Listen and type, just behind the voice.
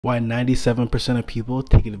Why 97% of people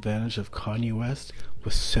take advantage of Kanye West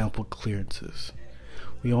with sample clearances.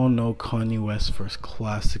 We all know Kanye West for his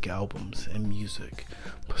classic albums and music,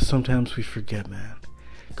 but sometimes we forget, man.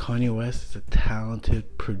 Kanye West is a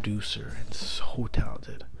talented producer and so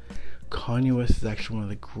talented. Kanye West is actually one of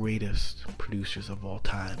the greatest producers of all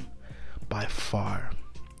time, by far.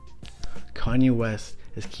 Kanye West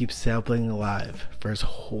is keeps sampling alive for his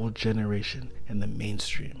whole generation in the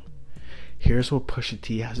mainstream. Here's what Pusha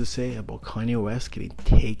T has to say about Kanye West getting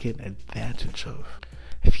taken advantage of.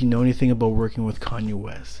 If you know anything about working with Kanye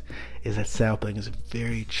West, is that sampling is a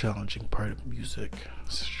very challenging part of music.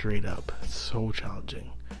 Straight up, it's so challenging.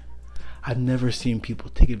 I've never seen people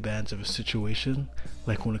take advantage of a situation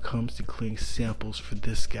like when it comes to clearing samples for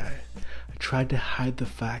this guy. I tried to hide the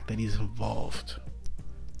fact that he's involved.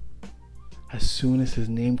 As soon as his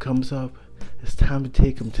name comes up, it's time to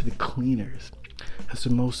take him to the cleaners. That's the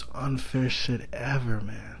most unfair shit ever,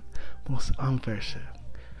 man. Most unfair shit.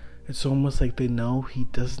 It's almost like they know he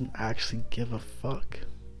doesn't actually give a fuck.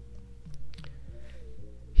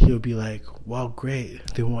 He'll be like, wow,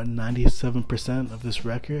 great. They want 97% of this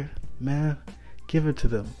record? Man, give it to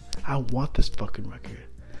them. I want this fucking record.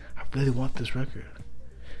 I really want this record.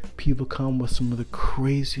 People come with some of the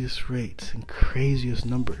craziest rates and craziest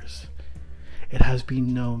numbers. It has been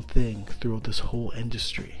a known thing throughout this whole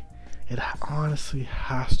industry. It honestly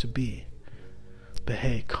has to be. But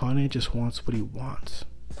hey, Kanye just wants what he wants.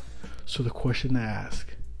 So the question I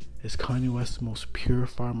ask, is Kanye West the most pure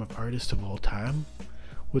form of artist of all time?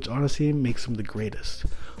 Which honestly makes him the greatest.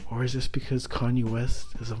 Or is this because Kanye West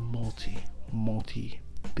is a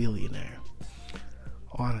multi-billionaire?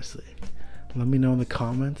 Honestly, let me know in the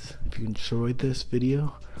comments. If you enjoyed this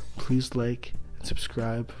video, please like and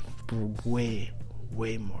subscribe for way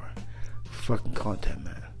more fucking content,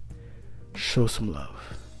 man. Show some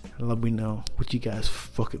love and let me know what you guys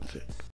fucking think.